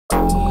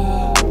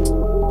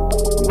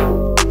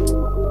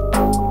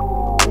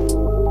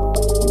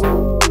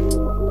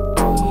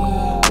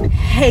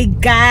Hi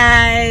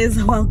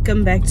guys,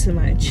 welcome back to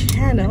my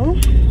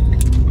channel.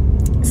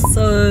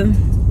 So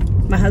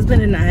my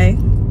husband and I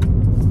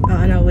are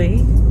on our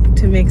way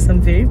to make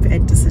some very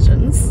bad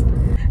decisions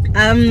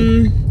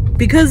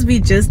because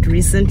we just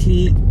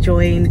recently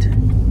joined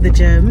the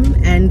gym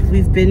and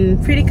we've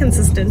been pretty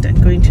consistent at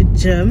going to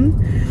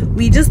gym.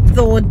 We just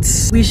thought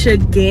we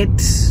should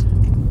get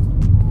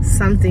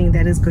something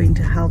that is going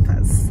to help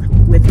us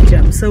with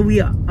gym, so we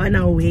are on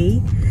our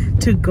way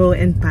to go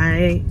and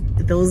buy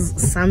those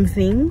some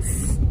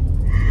things.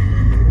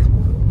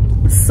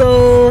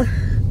 So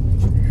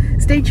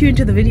stay tuned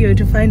to the video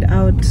to find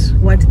out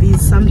what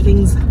these some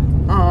things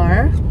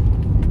are.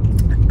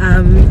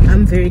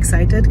 I'm very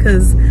excited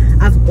because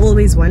I've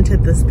always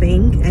wanted this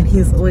thing and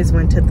he's always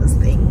wanted this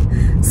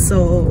thing,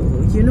 so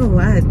you know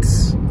what,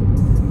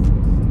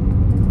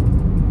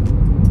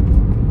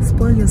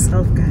 spoil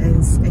yourself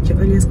guys at your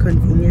earliest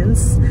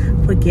convenience.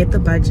 Forget the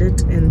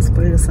budget and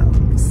spoil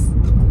yourselves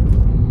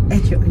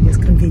at your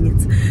earliest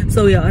convenience.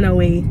 So we are on our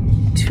way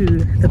to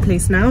the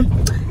place now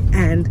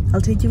and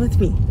I'll take you with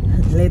me.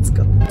 Let's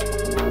go.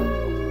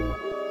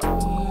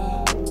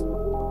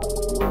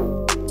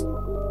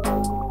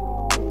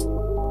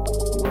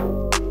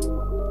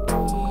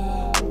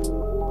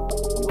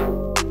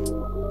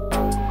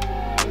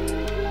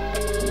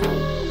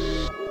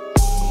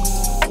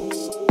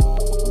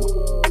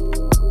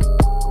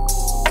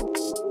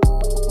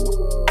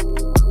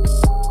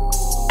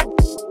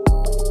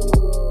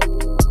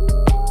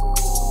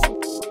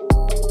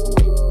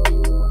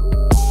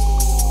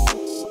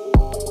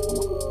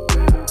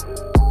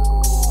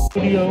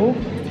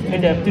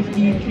 Adaptive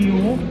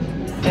EQ,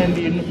 and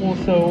then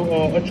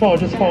also a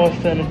charge is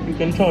fast and you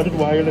can charge it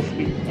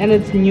wirelessly. And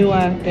it's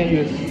newer than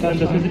yes, and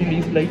this was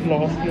released late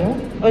last year.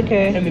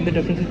 Okay. And then the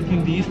difference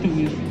between these two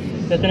is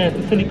that one has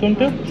the silicone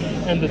tip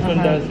and this one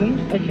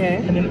doesn't. Okay.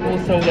 And then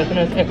also that one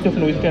has active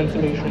noise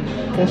cancellation.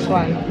 This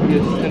one?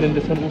 Yes, and then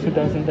this one also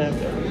doesn't have.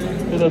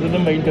 So those are the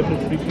main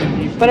differences between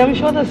these. But I'm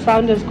sure the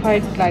sound is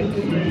quite like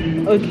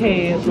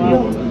okay as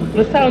well. Yeah,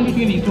 the sound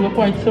between these two are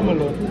quite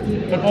similar,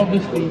 but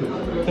obviously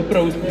the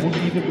pros would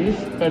be the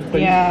best, but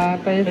yeah,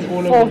 but it's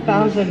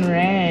 4,000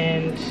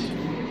 rand.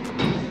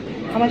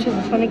 How much is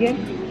this one again?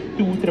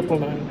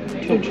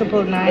 2,999.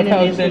 2,999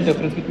 and this is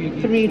difference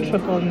between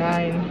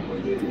 3,999.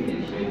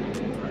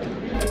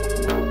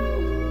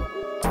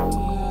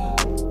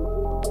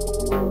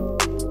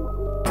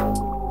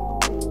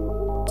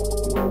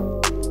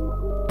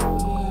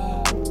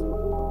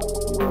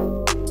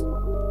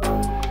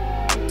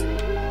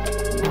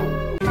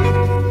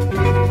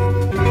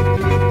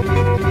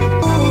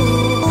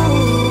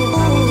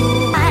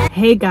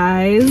 Hey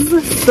guys,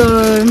 so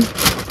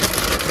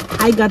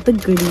I got the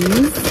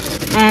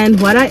goodies and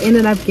what I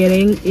ended up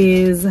getting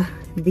is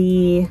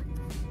the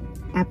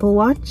Apple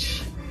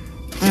Watch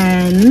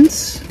and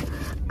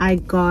I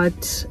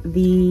got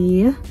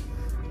the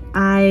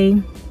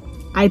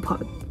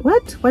iPod.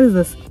 What is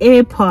this?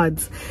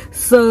 AirPods.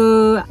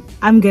 So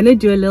I'm gonna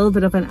do a little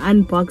bit of an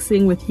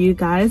unboxing with you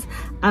guys.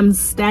 I'm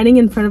standing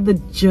in front of the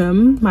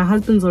gym. My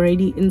husband's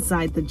already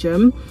inside the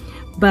gym,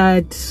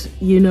 but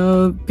you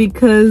know,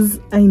 because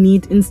I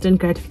need instant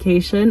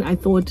gratification, I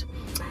thought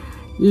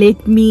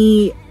let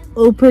me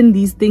open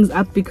these things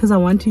up because I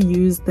want to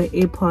use the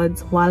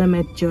AirPods while I'm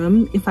at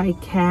gym if I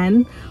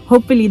can.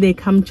 Hopefully they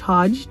come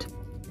charged,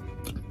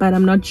 but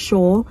I'm not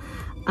sure.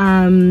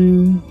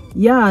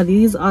 Yeah,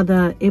 these are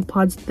the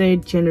AirPods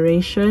 3rd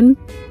generation,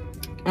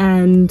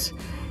 and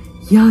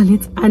yeah,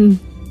 let's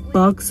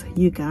unbox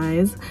you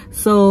guys.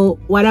 So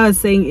what I was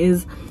saying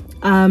is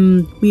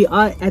we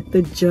are at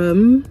the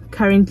gym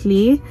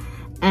currently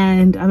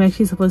and I'm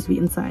actually supposed to be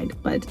inside,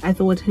 but I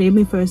thought let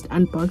me first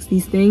unbox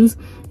these things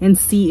and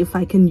see if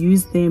I can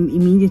use them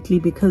immediately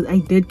because I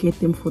did get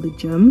them for the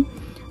gym.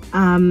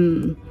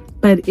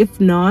 But if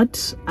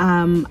not,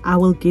 I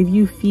will give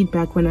you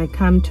feedback when I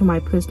come to my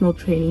personal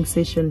training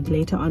session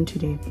later on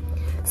today.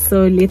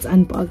 So let's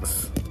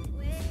unbox.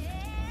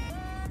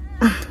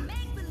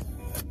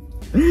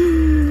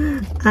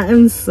 I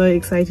am so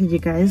excited, you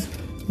guys.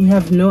 You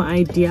have no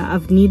idea.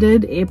 I've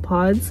needed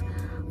AirPods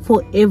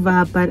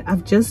forever, but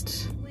I've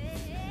just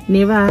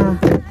never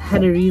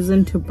had a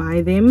reason to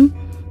buy them.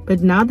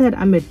 But now that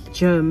I'm at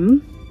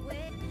gym,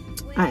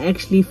 I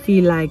actually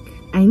feel like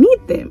I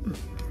need them.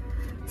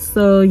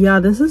 So yeah,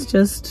 this is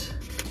just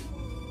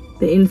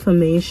the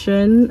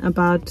information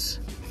about,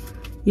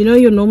 you know,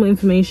 your normal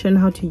information,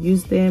 how to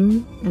use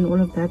them and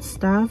all of that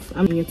stuff.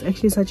 I mean, it's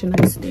actually such a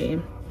nice day.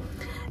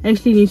 I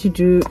actually need to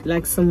do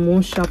like some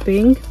more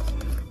shopping,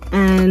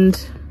 and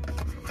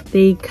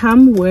they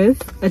come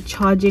with a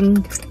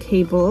charging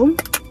cable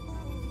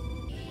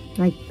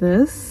like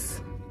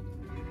this.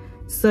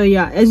 So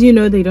yeah, as you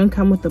know, they don't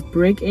come with a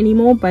brick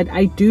anymore, but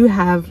I do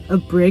have a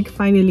brick.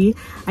 Finally,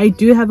 I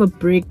do have a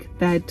brick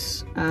that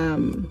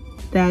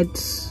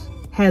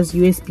has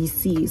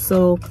USB-C,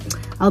 so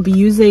I'll be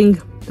using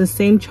the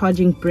same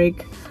charging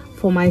brick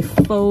for my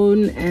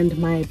phone and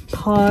my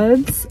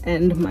pods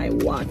and my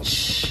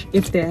watch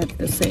if they have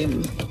the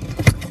same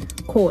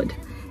cord.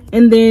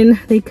 And then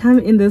they come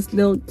in this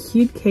little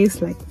cute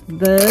case like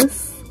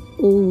this.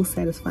 Oh,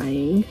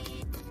 satisfying.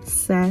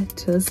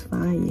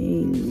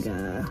 Satisfying.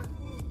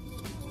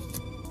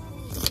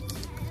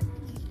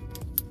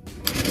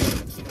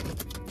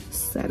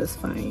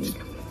 Satisfying.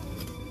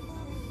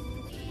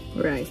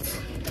 Right.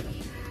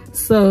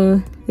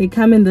 So they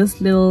come in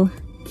this little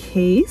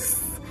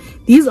case.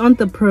 These aren't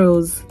the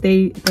Pros.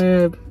 The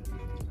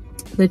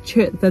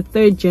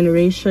 3rd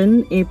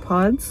generation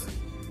AirPods.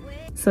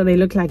 So they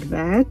look like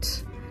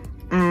that.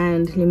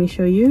 And let me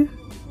show you.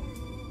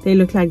 They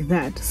look like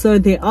that. So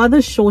they are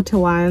the shorter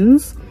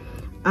ones.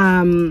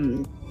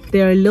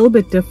 They're a little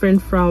bit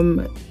different from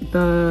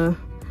the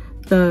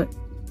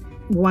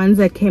ones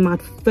that came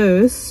out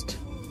first,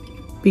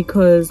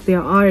 because they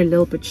are a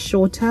little bit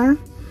shorter.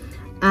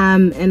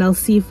 And I'll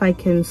see if I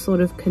can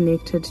sort of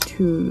connect it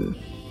to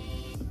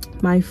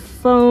my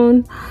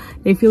phone.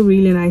 They feel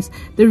really nice.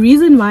 The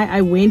reason why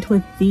I went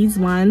with these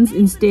ones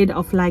instead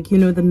of, like, you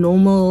know, the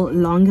normal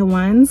longer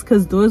ones,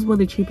 because those were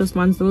the cheapest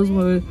ones. Those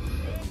were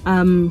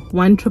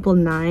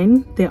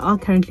 1,999. They are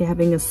currently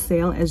having a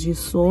sale, as you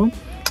saw.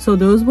 So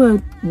those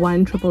were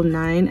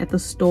 1,999 at the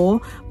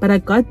store, but I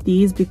got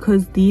these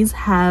because these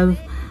have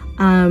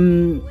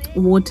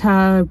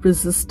water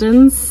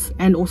resistance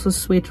and also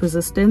sweat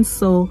resistance.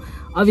 So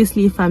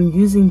obviously if I'm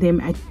using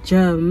them at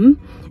gym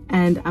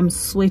and I'm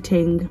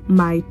sweating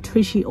my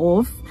tushy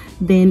off,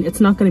 then it's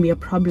not going to be a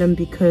problem,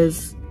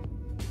 because,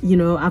 you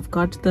know, I've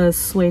got the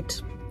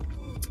sweat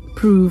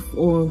proof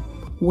or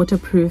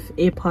waterproof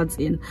AirPods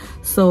in.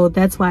 So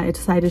that's why I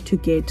decided to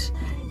get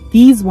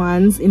these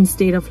ones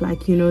instead of,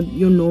 like, you know,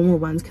 your normal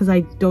ones, because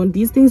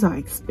these things are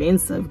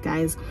expensive,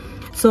 guys.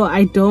 So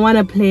I don't want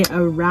to play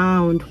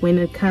around when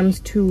it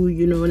comes to,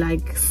 you know,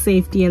 like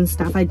safety and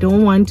stuff. I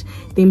don't want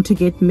them to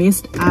get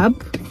messed up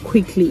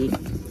quickly,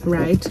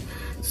 right?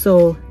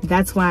 So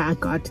that's why I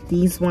got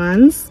these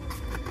ones.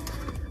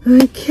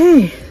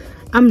 Okay,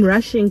 I'm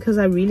rushing because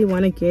I really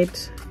want to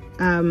get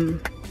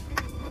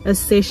a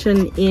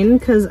session in,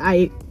 because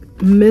I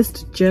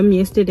missed gym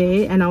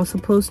yesterday and I was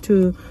supposed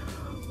to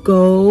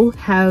go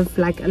have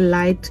like a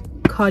light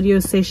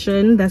cardio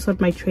session. That's what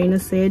my trainer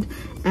said,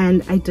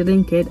 and I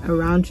didn't get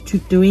around to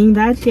doing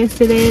that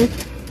yesterday.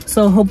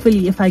 So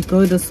hopefully if I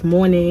go this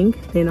morning,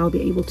 then I'll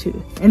be able to.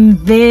 And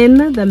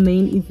then the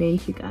main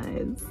event, you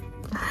guys.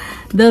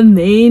 The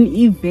main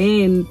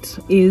event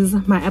is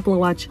my Apple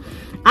Watch.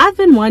 I've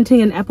been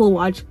wanting an Apple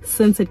Watch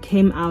since it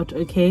came out,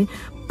 okay?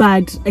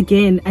 But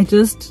again, I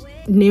just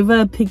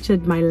never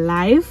pictured my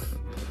life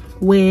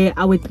where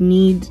I would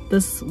need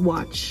this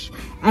watch.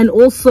 And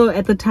also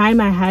at the time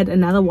I had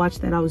another watch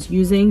that I was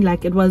using,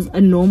 like it was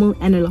a normal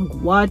analog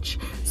watch.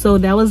 So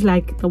that was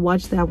like the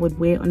watch that I would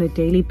wear on a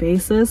daily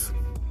basis.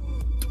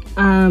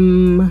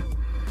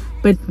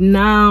 But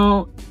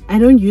now I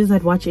don't use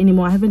that watch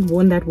anymore. I haven't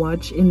worn that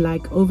watch in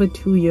like over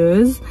 2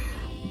 years.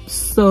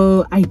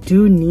 So I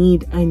do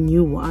need a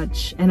new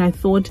watch, and I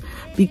thought,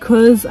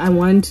 because I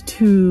want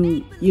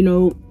to, you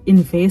know,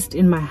 invest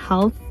in my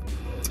health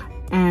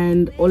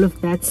and all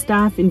of that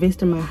stuff,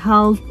 invest in my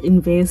health,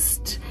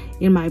 invest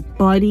in my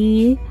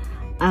body,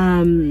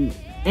 and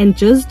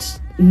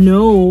just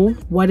know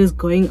what is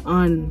going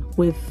on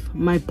with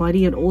my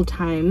body at all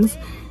times.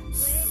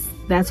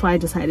 That's why I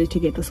decided to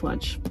get this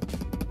watch.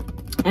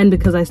 And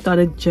because I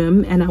started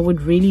gym, and I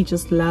would really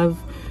just love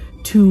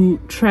to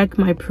track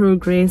my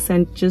progress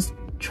and just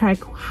track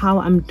how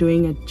I'm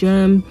doing at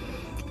gym,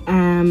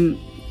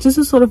 just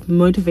to sort of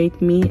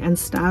motivate me and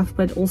stuff,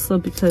 but also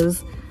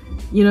because,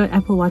 you know,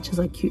 Apple Watches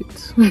are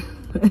cute.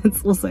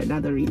 It's also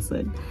another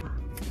reason.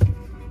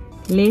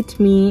 Let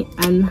me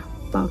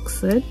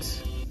unbox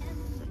it.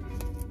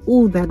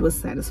 Oh, that was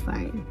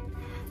satisfying.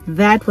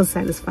 That was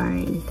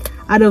satisfying.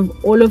 Out of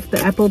all of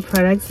the Apple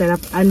products that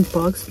I've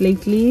unboxed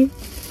lately,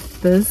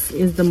 this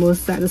is the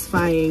most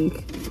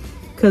satisfying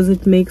because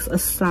it makes a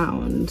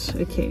sound.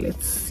 Okay,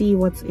 let's see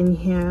what's in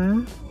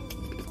here.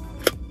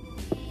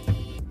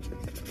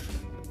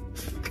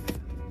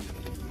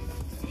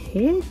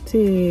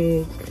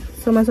 Hectic.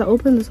 So must I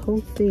open this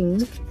whole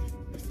thing?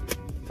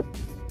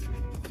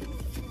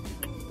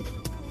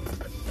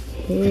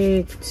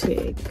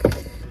 Hectic.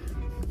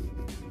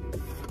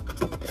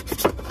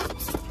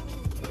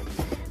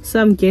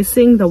 So I'm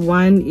guessing the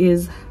one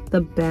is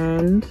the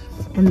band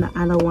and the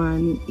other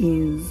one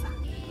is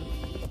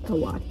the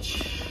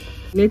watch.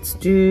 Let's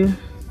do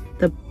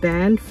the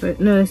band first.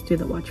 No, let's do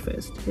the watch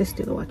first. Let's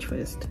do the watch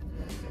first.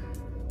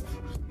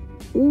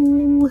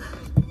 Ooh,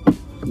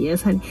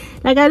 yes, honey.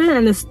 Like, I don't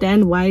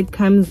understand why it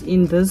comes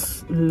in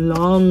this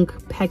long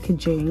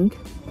packaging.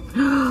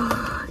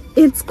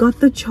 It's got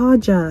the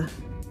charger.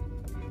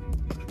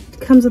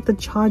 It comes with the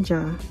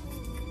charger.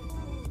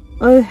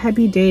 Oh,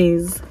 happy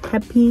days.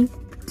 Happy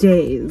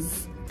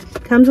days.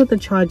 Comes with the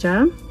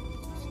charger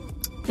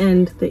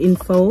and the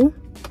info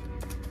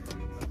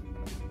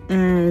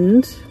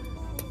and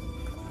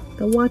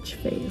the watch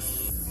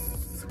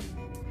face.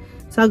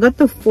 So I got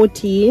the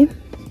 40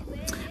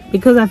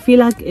 because I feel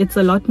like it's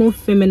a lot more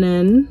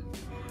feminine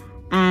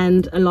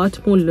and a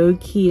lot more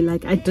low-key.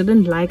 Like, I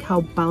didn't like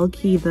how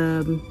bulky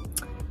the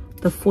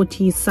the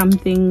 40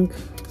 something,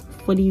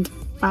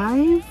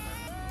 45,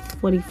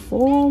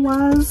 44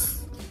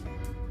 was.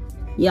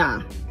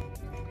 Yeah.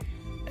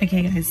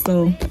 Okay guys,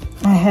 so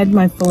I had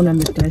my phone on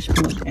the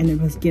dashboard and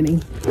it was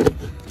getting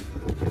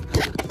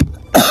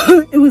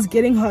it was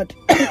getting hot.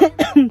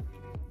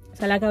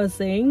 So like I was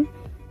saying,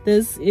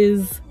 this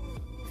is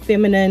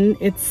feminine,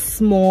 it's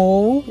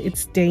small,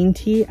 it's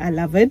dainty, I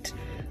love it.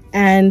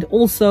 And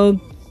also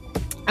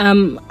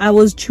I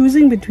was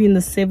choosing between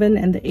the 7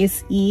 and the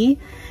SE,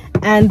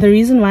 and the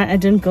reason why I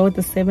didn't go with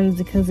the 7 is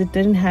because it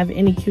didn't have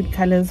any cute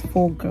colors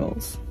for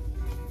girls.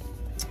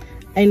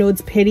 I know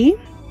it's petty,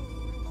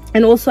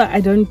 and also I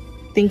don't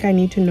think I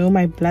need to know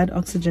my blood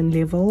oxygen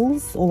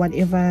levels or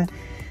whatever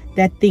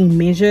that thing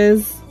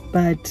measures,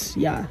 but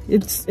yeah,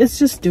 it's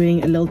just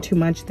doing a little too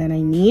much than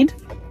I need,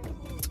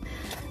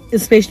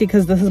 especially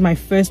because this is my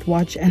first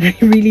watch and I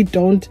really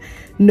don't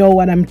know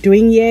what I'm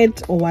doing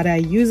yet or what I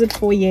use it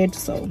for yet.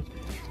 So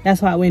that's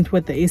why I went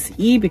with the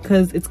SE,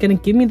 because it's going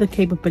to give me the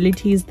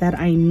capabilities that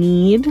I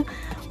need,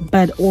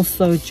 but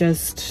also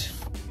just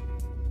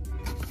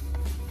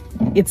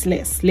it's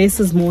less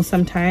is more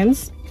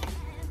sometimes.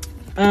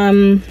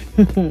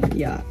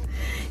 Yeah,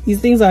 these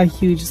things are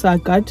huge. So I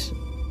got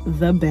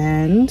the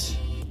band,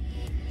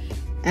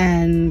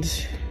 and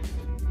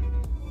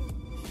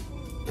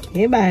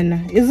hey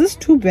man, is this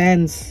 2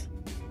 bands?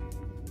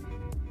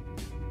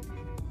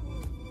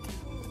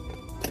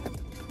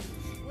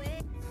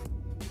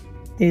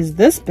 There's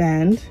this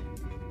band,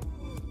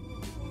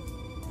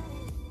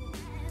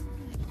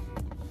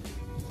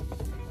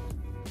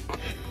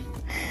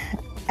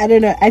 I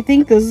don't know, I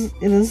think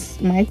this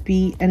might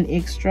be an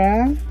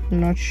extra, I'm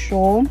not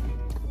sure.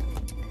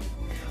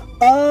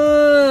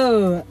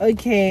 Oh,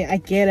 okay, I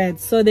get it.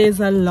 So there's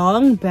a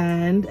long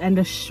band and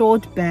a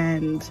short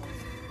band,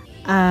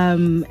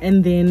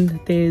 and then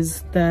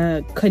there's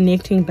the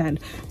connecting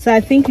band. So I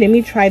think let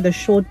me try the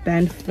short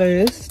band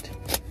first,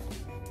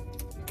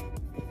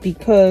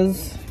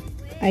 because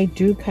I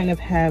do kind of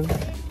have,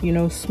 you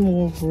know,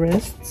 small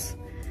wrists.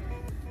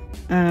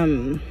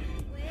 Girl,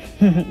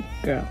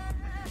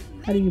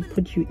 how do you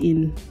put you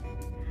in?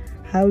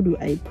 How do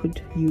I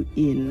put you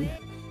in?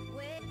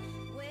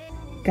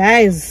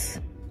 Guys,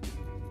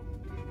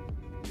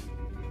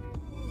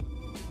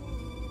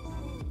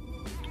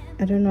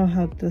 I don't know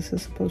how this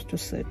is supposed to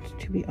sit,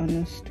 to be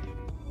honest.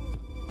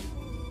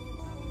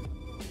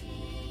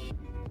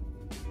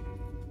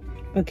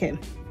 Okay.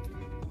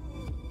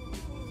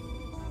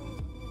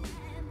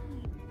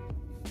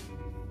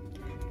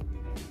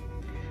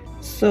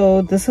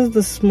 So this is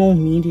the small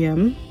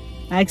medium.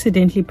 I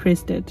accidentally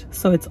pressed it,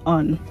 so it's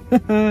on.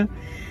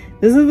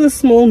 This is the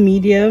small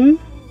medium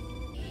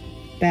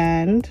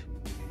band.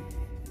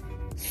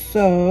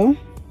 So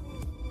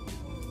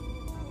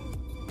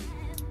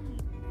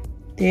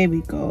there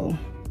we go.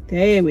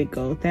 There we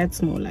go.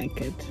 That's more like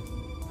it.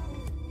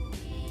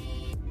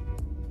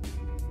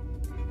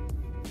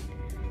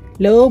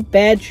 Low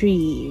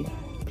battery.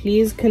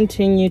 Please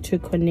continue to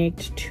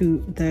connect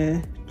to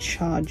the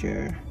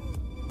charger.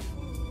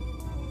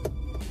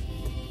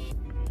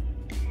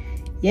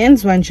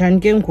 Yenziwa njani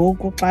ke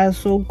ngoku xa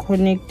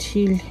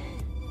sowukhonektile?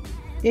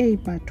 Hey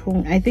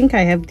bathong, I think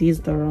I have these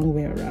the wrong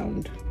way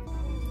around.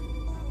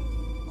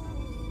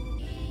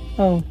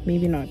 Oh,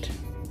 maybe not.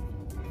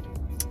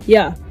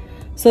 Yeah,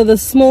 so the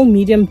small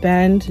medium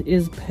band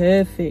is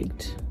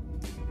perfect,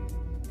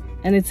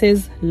 and it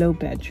says low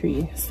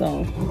battery.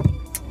 So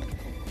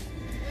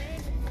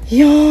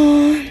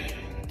yeah,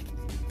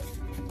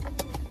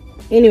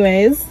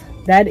 anyways,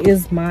 that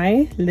is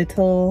my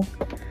little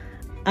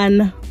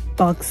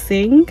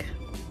unboxing.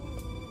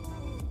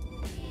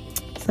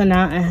 So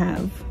now I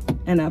have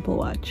an Apple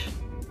Watch.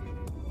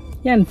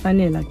 Yeah, and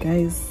vanilla,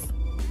 guys.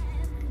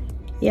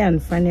 Yeah,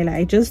 and vanilla.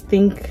 I just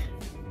think,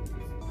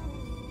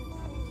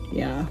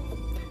 yeah,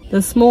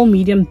 the small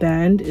medium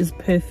band is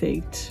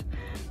perfect,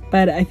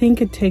 but I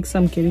think it takes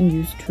some getting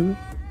used to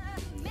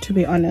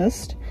be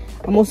honest.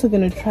 I'm also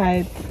gonna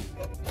try,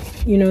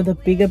 you know, the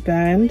bigger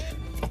band.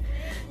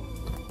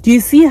 Do you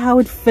see how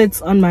it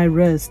fits on my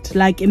wrist?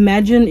 Like,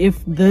 imagine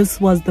if this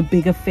was the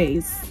bigger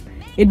face.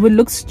 It would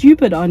look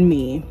stupid on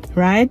me,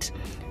 right?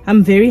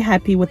 I'm very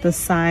happy with the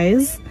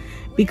size,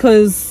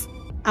 because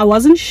I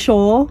wasn't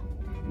sure,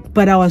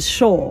 but I was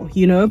sure,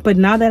 you know. But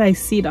now that I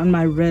see it on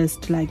my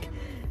wrist, like,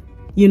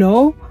 you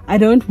know, I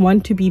don't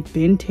want to be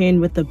bent in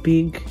with a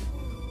big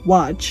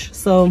watch.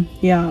 So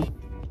yeah,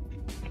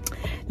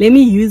 let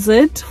me use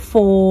it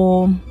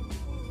for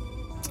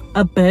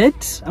a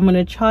bit. I'm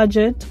gonna charge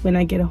it when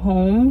I get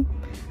home.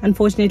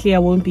 Unfortunately, I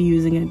won't be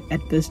using it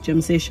at this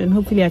gym session.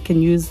 Hopefully I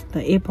can use the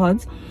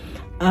AirPods,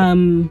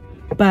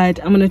 but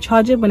I'm gonna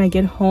charge it when I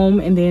get home,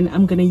 and then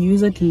I'm gonna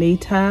use it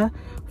later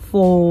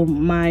for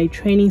my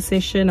training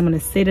session. I'm gonna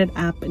set it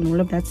up and all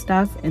of that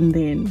stuff, and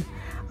then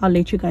I'll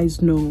let you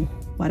guys know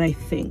what I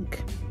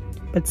think.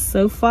 But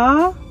so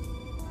far,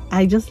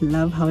 I just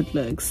love how it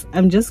looks.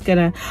 I'm just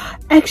gonna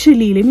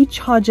actually, let me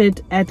charge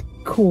it at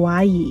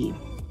Kauai.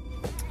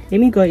 Let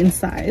me go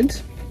inside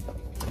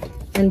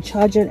and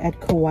charge it at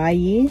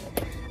Kauai.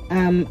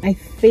 I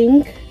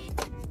think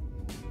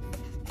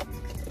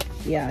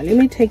Yeah, let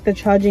me take the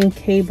charging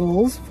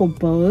cables for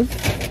both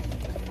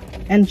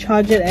and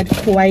charge it at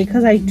Kauai,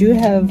 because I do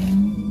have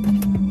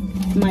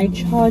my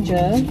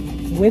charger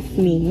with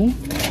me.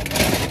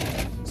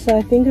 So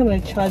I think I'm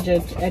going to charge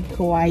it at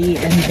Kauai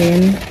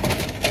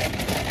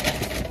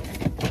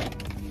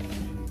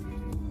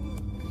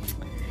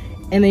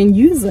and then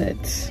use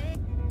it.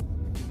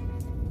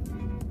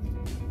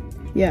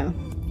 Yeah,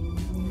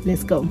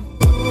 let's go.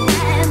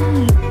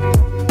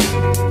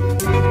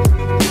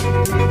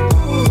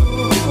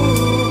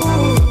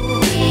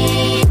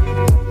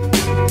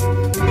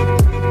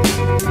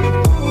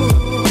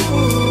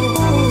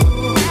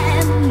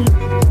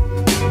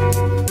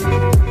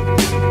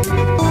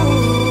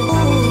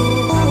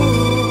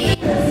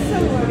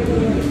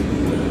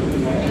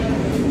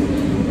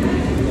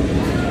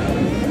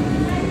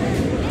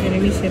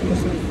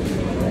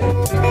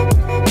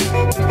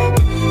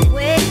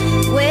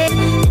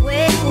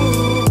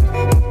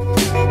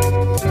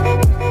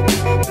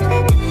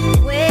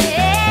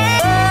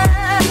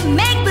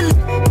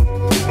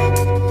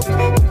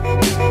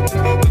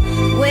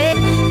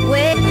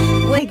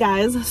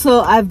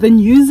 So I've been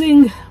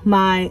using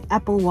my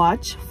Apple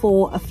Watch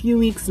for a few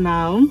weeks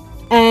now,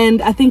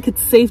 and I think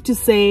it's safe to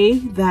say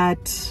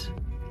that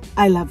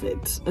I love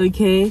it.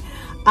 Okay,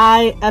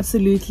 I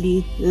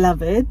absolutely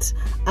love it.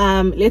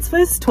 Let's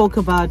first talk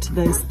about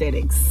the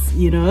aesthetics.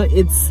 You know,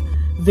 it's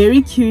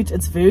very cute,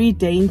 it's very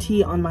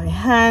dainty on my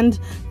hand.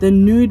 The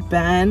nude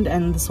band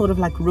and the sort of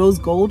like rose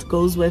gold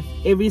goes with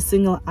every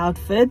single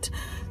outfit.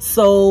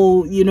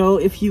 So, you know,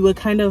 if you were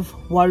kind of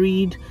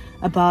worried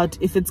about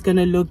if it's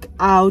gonna look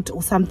out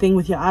or something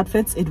with your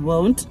outfits, it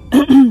won't.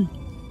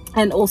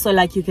 And also,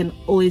 like, you can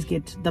always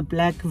get the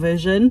black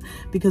version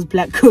because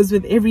black goes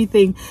with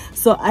everything.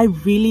 So I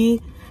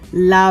really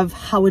love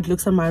how it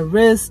looks on my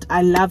wrist.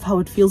 I love how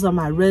it feels on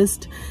my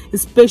wrist,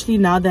 especially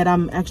now that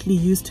I'm actually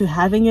used to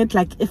having it.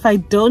 Like, if I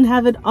don't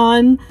have it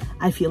on,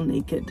 I feel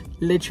naked,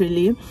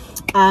 literally.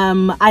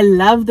 I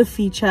love the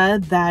feature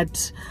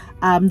that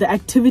the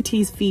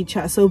activities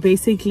feature. So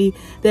basically,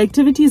 the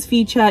activities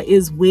feature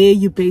is where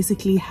you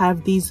basically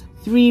have these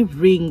 3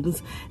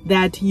 rings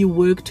that you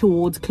work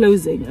towards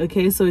closing.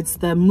 Okay, so it's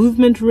the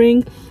movement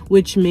ring,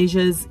 which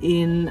measures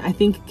in, I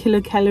think,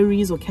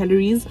 kilocalories or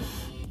calories.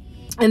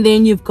 And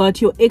then you've got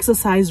your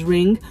exercise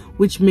ring,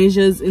 which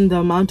measures in the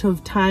amount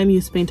of time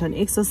you spent on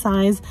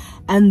exercise.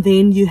 And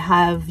then you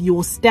have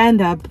your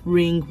stand-up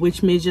ring,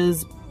 which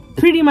measures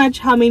pretty much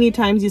how many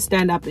times you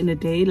stand up in a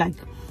day. Like,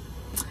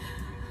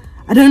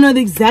 I don't know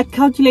the exact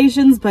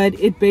calculations, but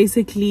it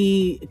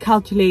basically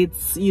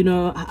calculates, you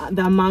know,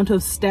 the amount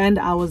of stand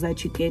hours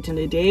that you get in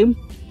a day.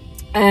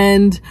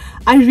 And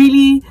I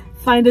really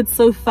find it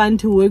so fun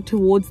to work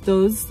towards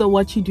those. So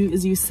what you do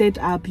is you set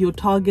up your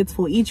targets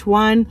for each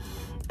one,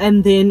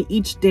 and then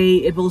each day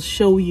it will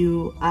show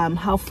you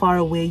how far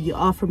away you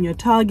are from your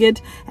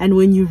target. And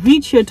when you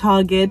reach your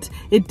target,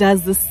 it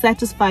does the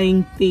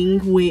satisfying thing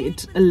where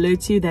it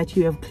alerts you that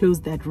you have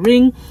closed that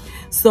ring.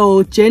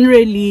 So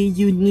generally,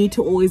 you need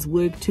to always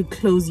work to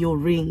close your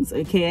rings,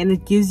 okay? And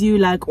it gives you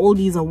like all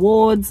these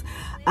awards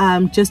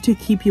just to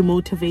keep you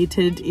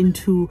motivated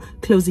into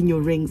closing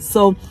your rings.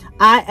 So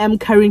I am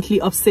currently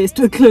obsessed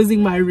with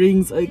closing my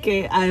rings,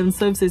 okay? I am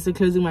so obsessed with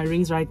closing my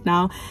rings right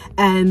now.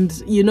 And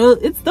you know,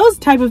 it's those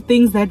type of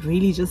things that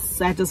really just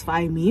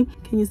satisfy me.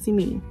 Can you see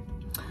me?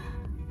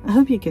 I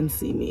hope you can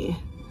see me.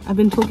 I've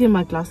been talking in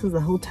my glasses the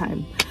whole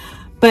time,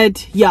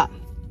 but yeah.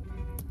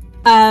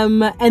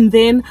 And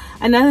then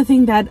another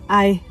thing that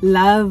I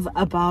love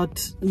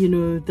about, you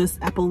know, this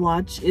Apple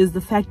Watch is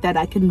the fact that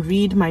I can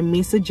read my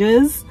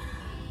messages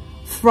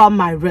from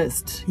my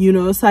wrist, you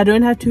know, so I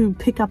don't have to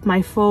pick up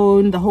my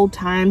phone the whole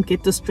time,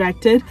 get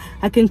distracted.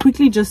 I can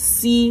quickly just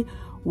see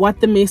what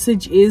the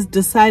message is,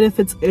 decide if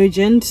it's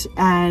urgent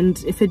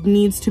and if it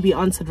needs to be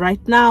answered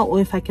right now,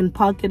 or if I can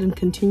park it and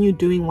continue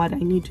doing what I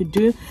need to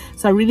do.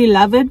 So I really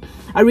love it.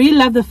 I really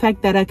love the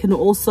fact that I can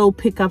also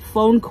pick up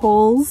phone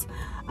calls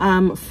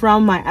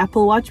from my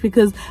Apple Watch,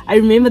 because I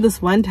remember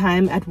this one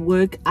time at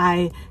work,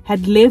 I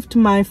had left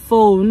my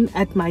phone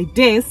at my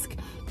desk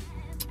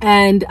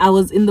and I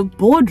was in the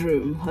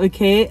boardroom,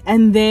 okay,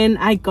 and then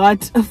I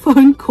got a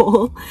phone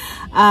call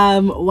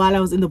while I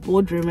was in the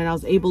boardroom, and I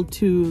was able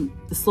to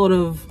sort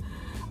of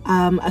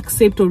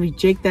accept or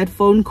reject that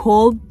phone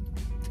call.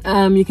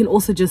 You can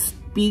also just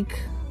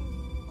speak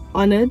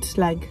on it,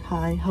 like,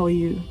 hi, how are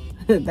you?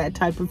 That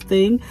type of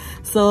thing.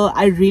 So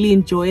I really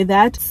enjoy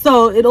that.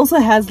 So it also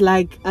has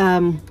like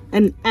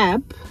an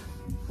app.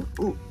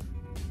 Ooh,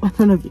 I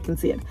don't know if you can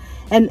see it.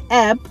 An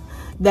app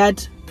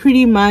that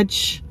pretty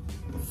much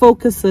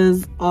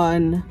focuses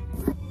on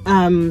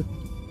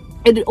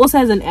it also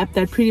has an app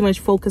that pretty much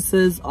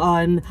focuses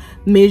on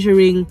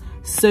measuring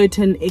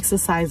certain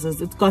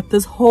exercises. It's got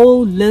this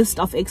whole list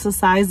of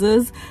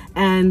exercises,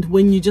 and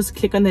when you just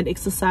click on that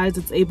exercise,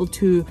 it's able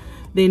to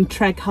then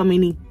track how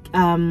many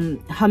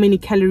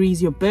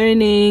calories you're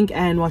burning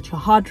and what your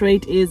heart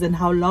rate is and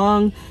how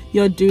long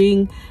you're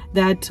doing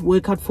that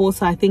workout for.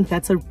 So I think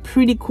that's a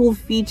pretty cool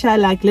feature.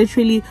 Like,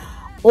 literally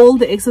all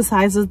the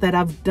exercises that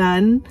I've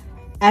done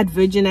at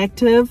Virgin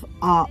Active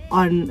are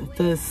on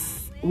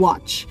this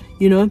watch.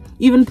 You know,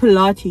 even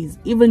Pilates,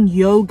 even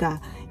yoga,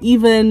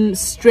 even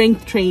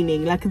strength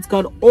training. Like, it's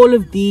got all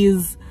of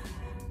these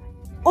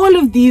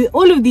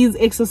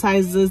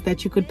exercises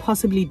that you could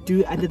possibly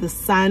do under the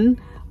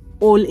sun,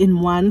 all in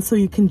one. So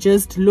you can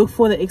just look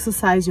for the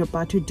exercise you're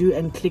about to do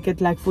and click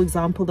it. Like, for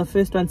example, the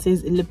first one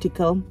says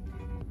elliptical,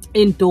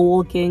 indoor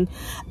walking.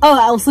 Oh,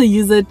 I also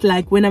use it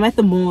like when I'm at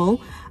the mall,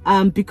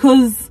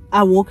 because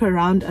I walk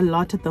around a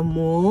lot at the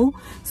mall,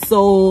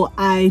 so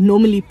I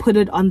normally put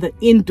it on the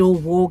indoor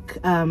walk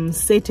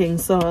setting,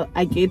 so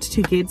I get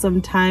to get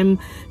some time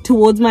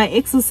towards my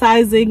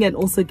exercising and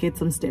also get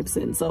some steps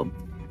in. So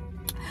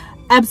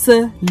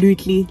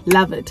absolutely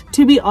love it.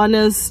 To be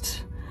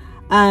honest,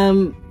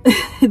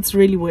 it's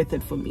really worth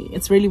it for me.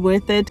 It's really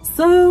worth it.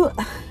 So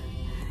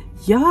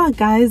yeah,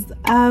 guys,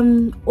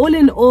 all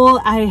in all,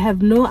 I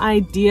have no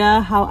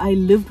idea how I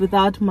lived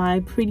without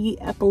my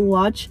pretty Apple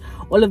Watch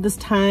all of this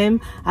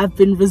time. I've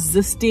been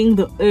resisting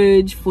the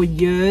urge for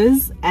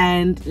years,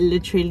 and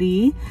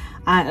literally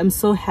I am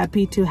so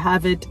happy to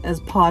have it as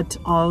part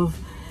of,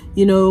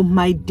 you know,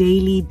 my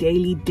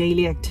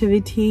daily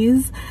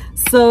activities.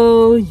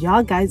 So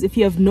yeah, guys, if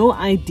you have no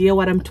idea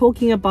what I'm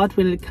talking about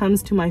when it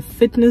comes to my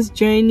fitness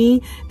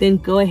journey, then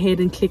go ahead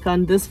and click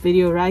on this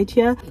video right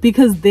here,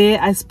 because there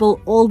I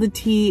spill all the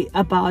tea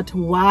about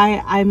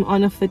why I'm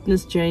on a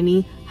fitness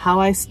journey, how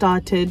I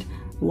started,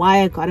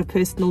 why I got a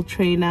personal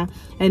trainer,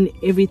 and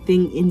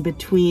everything in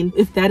between.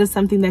 If that is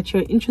something that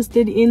you're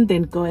interested in,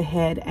 then go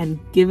ahead and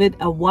give it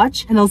a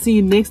watch, and I'll see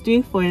you next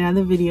week for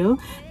another video.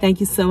 Thank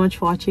you so much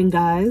for watching,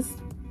 guys.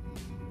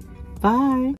 Bye.